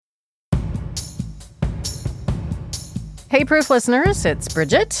Hey, Proof listeners, it's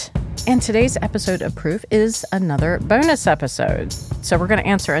Bridget. And today's episode of Proof is another bonus episode. So we're going to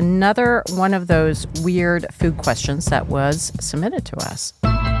answer another one of those weird food questions that was submitted to us.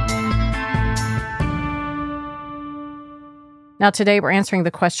 Now, today we're answering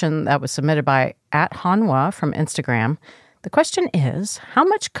the question that was submitted by @Hanwha from Instagram. The question is, how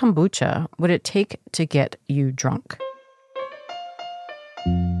much kombucha would it take to get you drunk?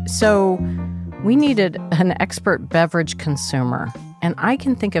 So we needed an expert beverage consumer, and I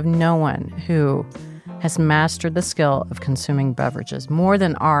can think of no one who has mastered the skill of consuming beverages more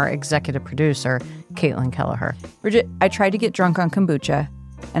than our executive producer, Caitlin Kelleher. Bridget, I tried to get drunk on kombucha,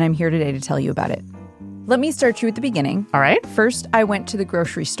 and I'm here today to tell you about it. Let me start you at the beginning. All right. First, I went to the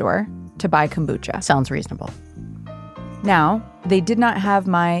grocery store to buy kombucha. Sounds reasonable. Now, they did not have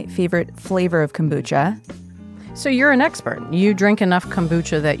my favorite flavor of kombucha. So you're an expert. You drink enough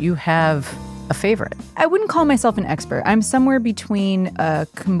kombucha that you have a favorite. I wouldn't call myself an expert. I'm somewhere between a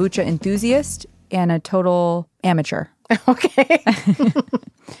kombucha enthusiast and a total amateur. Okay.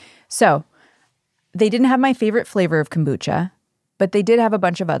 So, they didn't have my favorite flavor of kombucha, but they did have a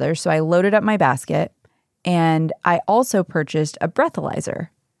bunch of others. So I loaded up my basket, and I also purchased a breathalyzer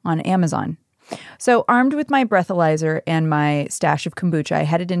on Amazon. So armed with my breathalyzer and my stash of kombucha, I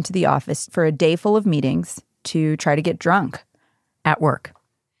headed into the office for a day full of meetings to try to get drunk. At work.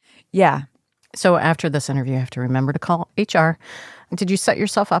 Yeah. So after this interview, you have to remember to call HR. Did you set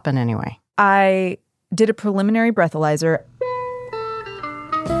yourself up in any way? I did a preliminary breathalyzer.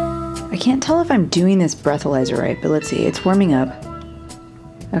 I can't tell if I'm doing this breathalyzer right, but let's see. It's warming up.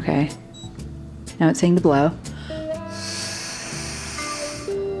 Okay. Now it's saying to blow.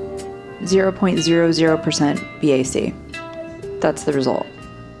 0.00% BAC. That's the result.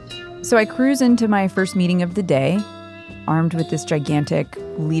 So I cruise into my first meeting of the day, armed with this gigantic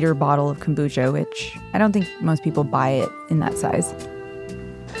liter bottle of kombucha, which I don't think most people buy it in that size.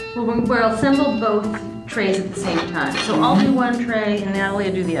 Well, we'll assemble both trays at the same time. So I'll do one tray and Natalie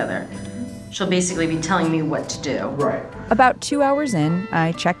will do the other. She'll basically be telling me what to do. Right. About 2 hours in,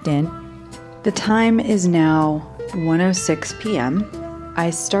 I checked in. The time is now 1:06 p.m.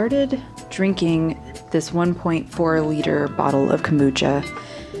 I started drinking this 1.4 liter bottle of kombucha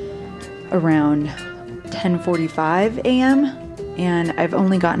around 10:45 a.m. and I've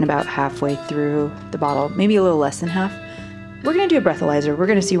only gotten about halfway through the bottle, maybe a little less than half. We're going to do a breathalyzer. We're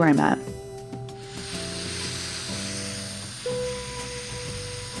going to see where I'm at.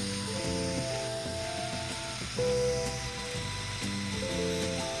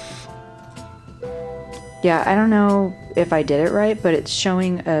 Yeah, I don't know if I did it right, but it's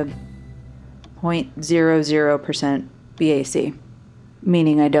showing a 0.00% BAC,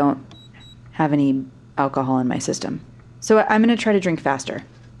 meaning I don't have any alcohol in my system. So I'm going to try to drink faster,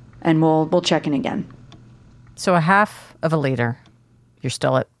 and we'll check in again. So a half of a liter, you're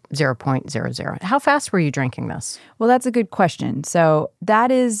still at 0.00. How fast were you drinking this? Well, that's a good question. So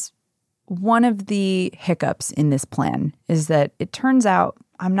that is one of the hiccups in this plan, is that it turns out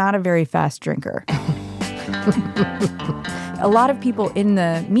I'm not a very fast drinker. A lot of people in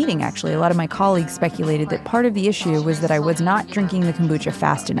the meeting, actually, a lot of my colleagues speculated that part of the issue was that I was not drinking the kombucha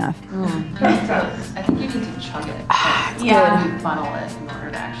fast enough. I think you need to chug it. Yeah. You funnel it in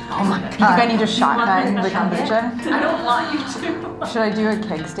order to actually. Oh my You think God. I need to shotgun the kombucha? I don't want you to. Should I do a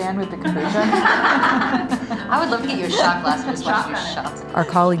keg stand with the kombucha? I would love to get you a shot glass and just watch your shots. Our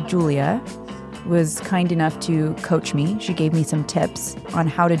colleague Julia was kind enough to coach me. She gave me some tips on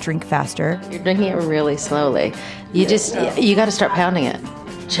how to drink faster. You're drinking it really slowly. You got to start pounding it.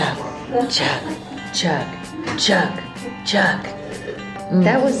 Chug, chug, chug, chug, chug.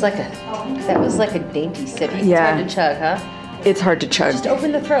 That was like a dainty sip. It's hard to chug, huh? It's hard to chug. Just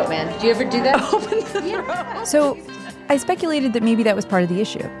open the throat, man. Do you ever do that? Open the throat. So I speculated that maybe that was part of the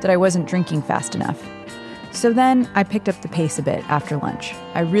issue, that I wasn't drinking fast enough. So then I picked up the pace a bit after lunch.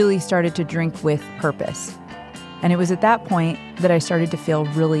 I really started to drink with purpose. And it was at that point that I started to feel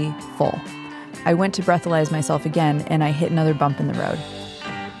really full. I went to breathalyze myself again, and I hit another bump in the road.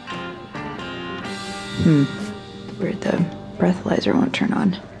 Weird, the breathalyzer won't turn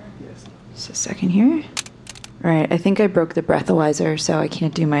on. Just a second here. All right, I think I broke the breathalyzer, so I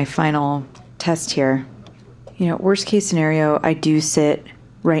can't do my final test here. You know, worst case scenario, I do sit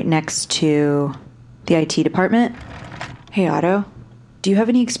right next to the IT department. Hey, Otto, do you have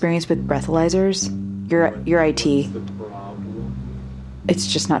any experience with breathalyzers? Your IT. It's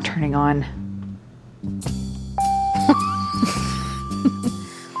just not turning on.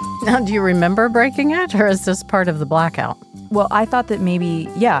 Now, do you remember breaking it, or is this part of the blackout? Well, I thought that maybe,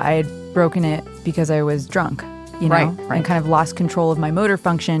 I had broken it because I was drunk, you know, Right. and kind of lost control of my motor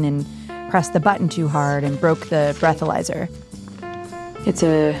function and pressed the button too hard and broke the breathalyzer. It's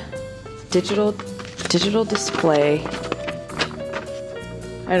a digital display.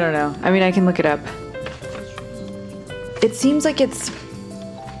 I don't know. I mean, I can look it up. It seems like it's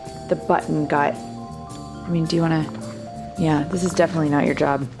the button got... I mean, do you want to... Yeah, this is definitely not your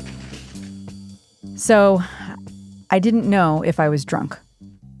job. So, I didn't know if I was drunk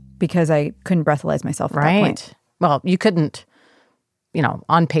because I couldn't breathalyze myself at that point. Well, you couldn't,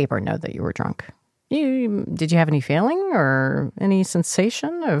 on paper know that you were drunk. Did you have any feeling or any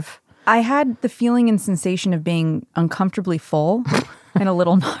sensation of... I had the feeling and sensation of being uncomfortably full and a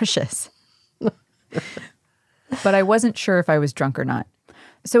little nauseous. But I wasn't sure if I was drunk or not.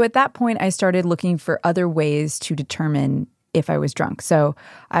 So at that point, I started looking for other ways to determine if I was drunk. So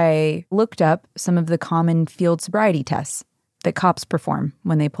I looked up some of the common field sobriety tests that cops perform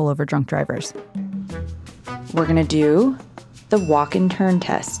when they pull over drunk drivers. We're going to do the walk and turn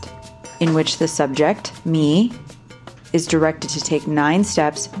test, in which the subject, me, is directed to take 9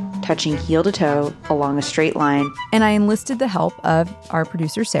 steps, touching heel to toe along a straight line. And I enlisted the help of our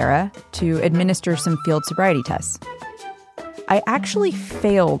producer, Sarah, to administer some field sobriety tests. I actually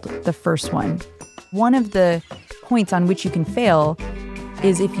failed the first one. One of the points on which you can fail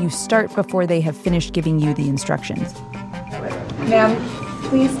is if you start before they have finished giving you the instructions. Ma'am,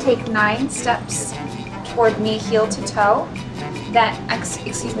 please take 9 steps toward me, heel to toe.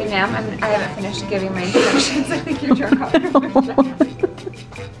 Excuse me, ma'am, I haven't finished giving my instructions. I think you're drunk already.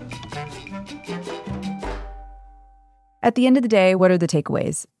 At the end of the day, what are the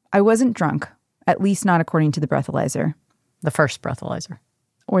takeaways? I wasn't drunk, at least not according to the breathalyzer. The first breathalyzer.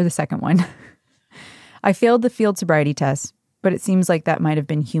 Or the second one. I failed the field sobriety test, but it seems like that might have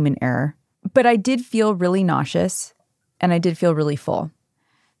been human error. But I did feel really nauseous, and I did feel really full.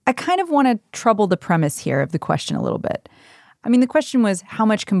 I kind of want to trouble the premise here of the question a little bit. I mean, the question was, how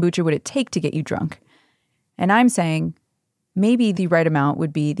much kombucha would it take to get you drunk? And I'm saying maybe the right amount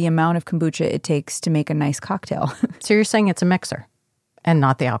would be the amount of kombucha it takes to make a nice cocktail. So you're saying it's a mixer and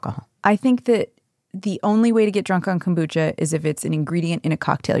not the alcohol? I think that the only way to get drunk on kombucha is if it's an ingredient in a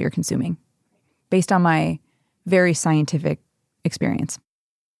cocktail you're consuming, based on my very scientific experience.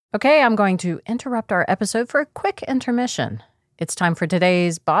 Okay, I'm going to interrupt our episode for a quick intermission. It's time for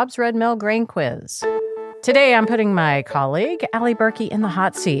today's Bob's Red Mill Grain Quiz. Today, I'm putting my colleague, Allie Berkey, in the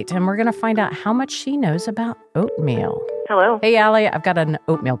hot seat, and we're going to find out how much she knows about oatmeal. Hello. Hey, Allie, I've got an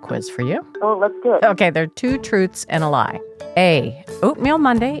oatmeal quiz for you. Oh, let's do it. Okay, there are 2 truths and a lie. A, Oatmeal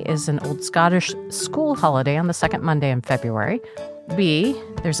Monday is an old Scottish school holiday on the second Monday in February. B,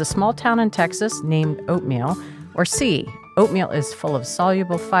 there's a small town in Texas named Oatmeal. Or C, oatmeal is full of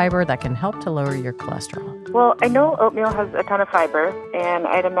soluble fiber that can help to lower your cholesterol. Well, I know oatmeal has a ton of fiber, and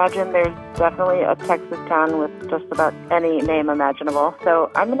I'd imagine there's definitely a Texas town with just about any name imaginable.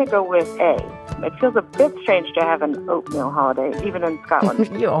 So I'm going to go with A. It feels a bit strange to have an oatmeal holiday, even in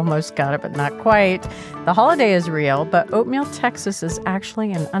Scotland. You almost got it, but not quite. The holiday is real, but Oatmeal, Texas is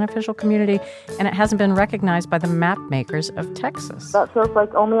actually an unofficial community, and it hasn't been recognized by the map makers of Texas. That feels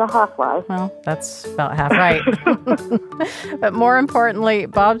like only a half lie. Well, that's about half right. But more importantly,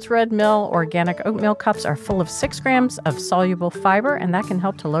 Bob's Red Mill organic oatmeal cups are full of 6 grams of soluble fiber, and that can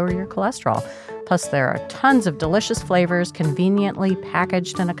help to lower your cholesterol. Plus, there are tons of delicious flavors conveniently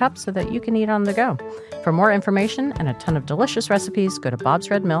packaged in a cup so that you can eat on the go. For more information and a ton of delicious recipes, go to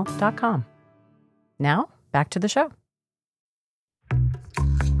bobsredmill.com. Now, back to the show.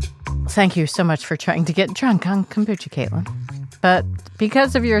 Thank you so much for trying to get drunk on kombucha, Caitlin. But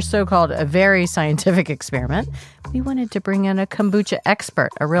because of your so-called very scientific experiment, we wanted to bring in a kombucha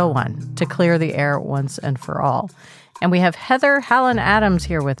expert, a real one, to clear the air once and for all. And we have Heather Hallen-Adams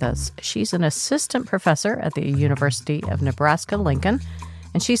here with us. She's an assistant professor at the University of Nebraska-Lincoln,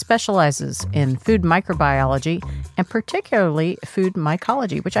 and she specializes in food microbiology and particularly food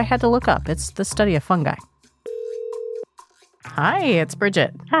mycology, which I had to look up. It's the study of fungi. Hi, it's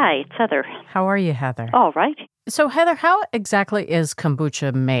Bridget. Hi, it's Heather. How are you, Heather? All right. So, Heather, how exactly is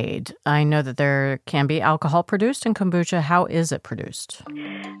kombucha made? I know that there can be alcohol produced in kombucha. How is it produced?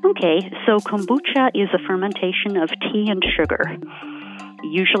 Okay, so kombucha is a fermentation of tea and sugar.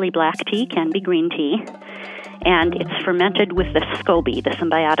 Usually black tea, can be green tea. And it's fermented with the SCOBY, the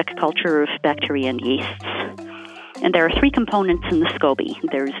symbiotic culture of bacteria and yeasts. And there are 3 components in the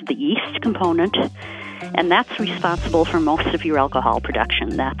SCOBY. There's the yeast component, and that's responsible for most of your alcohol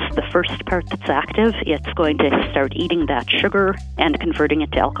production. That's the first part that's active. It's going to start eating that sugar and converting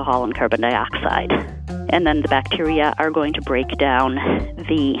it to alcohol and carbon dioxide. And then the bacteria are going to break down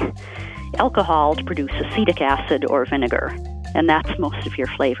the alcohol to produce acetic acid or vinegar. And that's most of your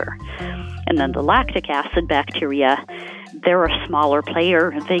flavor. And then the lactic acid bacteria they're a smaller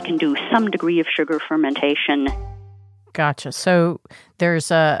player. They can do some degree of sugar fermentation. Gotcha. So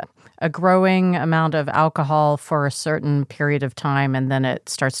there's a growing amount of alcohol for a certain period of time, and then it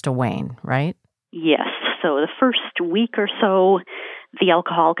starts to wane, right? Yes. So the first week or so, the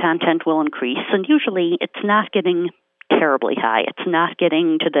alcohol content will increase, and usually it's not getting terribly high. It's not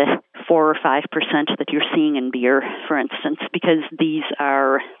getting to the 4 or 5% that you're seeing in beer, for instance, because these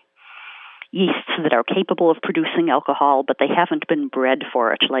are yeasts that are capable of producing alcohol, but they haven't been bred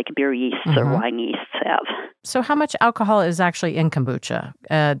for it like beer yeasts or wine yeasts have. So how much alcohol is actually in kombucha?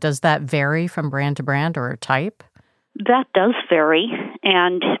 Does that vary from brand to brand or type? That does vary,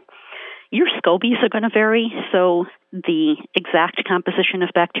 and your scobies are going to vary, so the exact composition of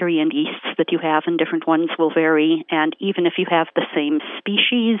bacteria and yeasts that you have in different ones will vary, and even if you have the same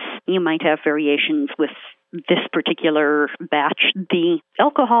species, you might have variations with this particular batch. The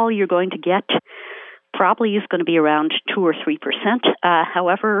alcohol you're going to get probably is going to be around 2 or 3%.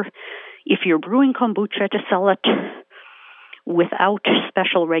 However, if you're brewing kombucha to sell it without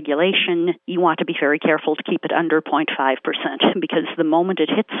special regulation, you want to be very careful to keep it under 0.5%, because the moment it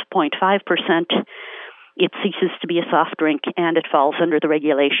hits 0.5%, it ceases to be a soft drink and it falls under the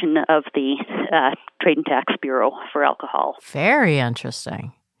regulation of the Trade and Tax Bureau for alcohol. Very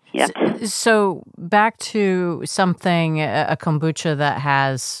interesting. Yeah. So back to something, a kombucha that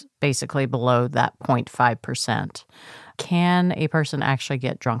has basically below that 0.5%. Can a person actually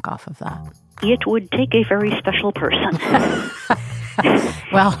get drunk off of that? It would take a very special person.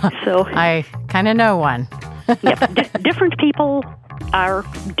 Well, so I kind of know one. Yep. Different people are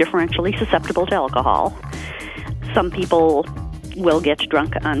differentially susceptible to alcohol. Some people will get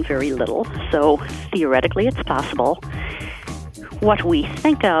drunk on very little, so theoretically it's possible. What we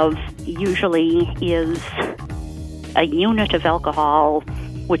think of usually is a unit of alcohol,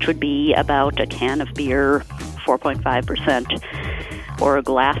 which would be about a can of beer, 4.5%, or a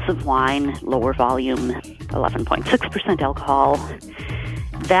glass of wine, lower volume, 11.6% alcohol.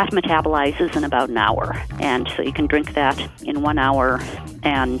 That metabolizes in about an hour. And so you can drink that in 1 hour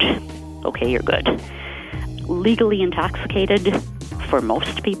and, okay, you're good. Legally intoxicated, for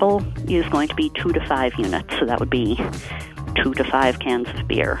most people, is going to be 2 to 5 units. So that would be 2 to 5 cans of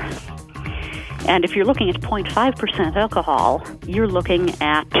beer. And if you're looking at 0.5% alcohol, you're looking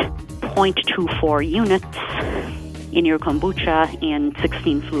at 0.24 units in your kombucha in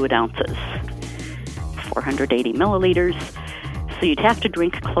 16 fluid ounces, 480 milliliters. So you'd have to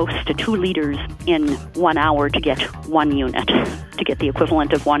drink close to 2 liters in 1 hour to get 1 unit, to get the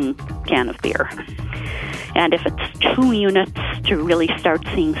equivalent of 1 can of beer. And if it's 2 units to really start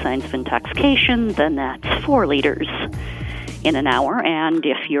seeing signs of intoxication, then that's 4 liters in an hour. And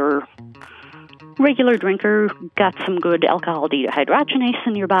if your regular drinker got some good alcohol dehydrogenase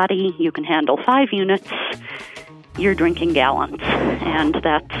in your body, you can handle 5 units, you're drinking gallons. And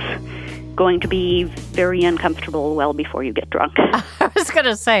that's going to be very uncomfortable well before you get drunk. I was going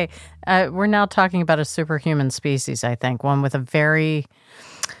to say, we're now talking about a superhuman species, I think, one with a very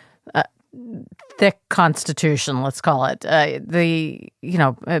thick constitution, let's call it.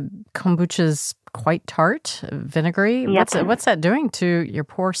 Kombucha's quite tart, vinegary. Yep. What's that doing to your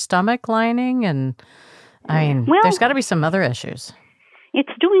poor stomach lining? And I mean, there's got to be some other issues.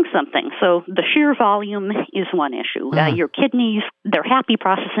 It's doing something. So the sheer volume is one issue. Your kidneys, they're happy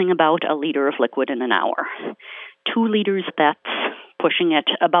processing about 1 liter of liquid in an hour. 2 liters, that's pushing it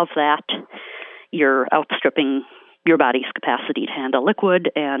above that. You're outstripping your body's capacity to handle liquid,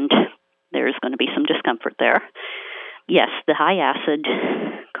 and there's going to be some discomfort there. Yes, the high acid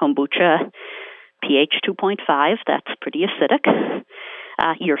kombucha, pH 2.5, that's pretty acidic.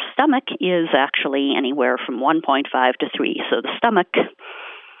 Your stomach is actually anywhere from 1.5 to 3. So the stomach,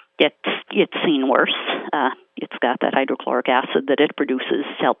 it's seen worse. It's got that hydrochloric acid that it produces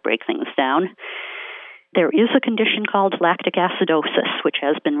to help break things down. There is a condition called lactic acidosis, which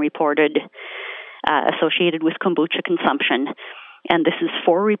has been reported associated with kombucha consumption. And this is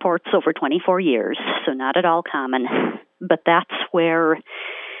 4 reports over 24 years, so not at all common. But that's where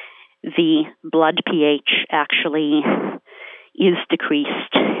the blood pH actually is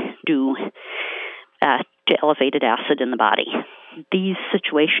decreased due to elevated acid in the body. These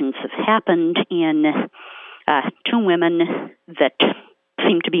situations have happened in 2 women that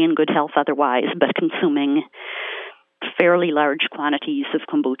seem to be in good health otherwise, but consuming fairly large quantities of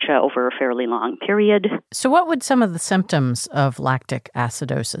kombucha over a fairly long period. So what would some of the symptoms of lactic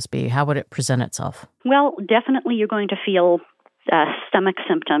acidosis be? How would it present itself? Well, definitely you're going to feel stomach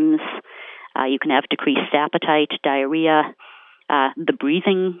symptoms. You can have decreased appetite, diarrhea. The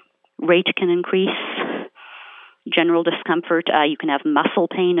breathing rate can increase. general discomfort. You can have muscle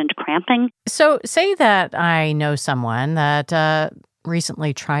pain and cramping. So say that I know someone that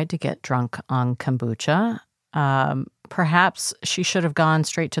recently tried to get drunk on kombucha. Perhaps she should have gone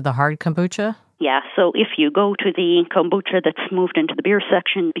straight to the hard kombucha? Yeah, so if you go to the kombucha that's moved into the beer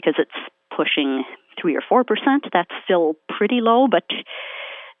section because it's pushing 3 or 4%, that's still pretty low, but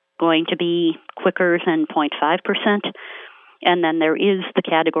going to be quicker than 0.5%. And then there is the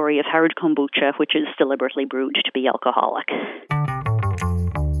category of hard kombucha, which is deliberately brewed to be alcoholic.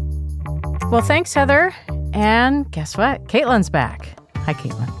 Well, thanks, Heather. And guess what? Caitlin's back. Hi,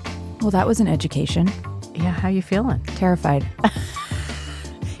 Caitlin. Well, that was an education. Yeah, how you feeling? Terrified.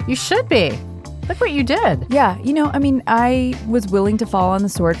 You should be. Look what you did. Yeah, I was willing to fall on the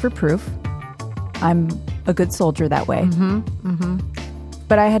sword for proof. I'm a good soldier that way.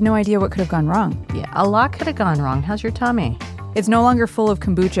 But I had no idea what could have gone wrong. Yeah, a lot could have gone wrong. How's your tummy? It's no longer full of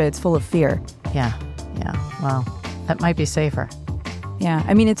kombucha, it's full of fear. Yeah. Well, that might be safer. Yeah,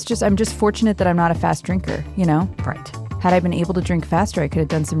 I'm just fortunate that I'm not a fast drinker, Right. Had I been able to drink faster, I could have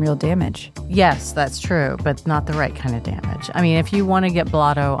done some real damage. Yes, that's true, but not the right kind of damage. I mean, if you want to get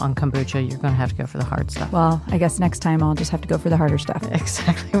blotto on kombucha, you're going to have to go for the hard stuff. Well, I guess next time I'll just have to go for the harder stuff.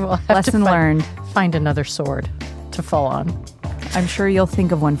 Exactly. We'll have Lesson learned. Find another sword to fall on. I'm sure you'll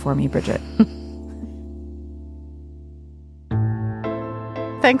think of one for me, Bridget.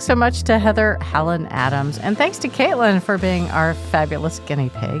 Thanks so much to Heather Hallen Adams, and thanks to Caitlin for being our fabulous guinea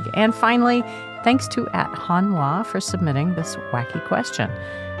pig. And finally, thanks to @Hanwha for submitting this wacky question.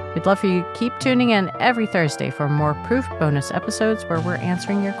 We'd love for you to keep tuning in every Thursday for more Proof bonus episodes where we're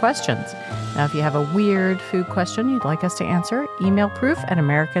answering your questions. Now, if you have a weird food question you'd like us to answer, email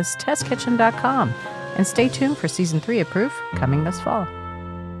proof@americastestkitchen.com. And stay tuned for Season 3 of Proof coming this fall.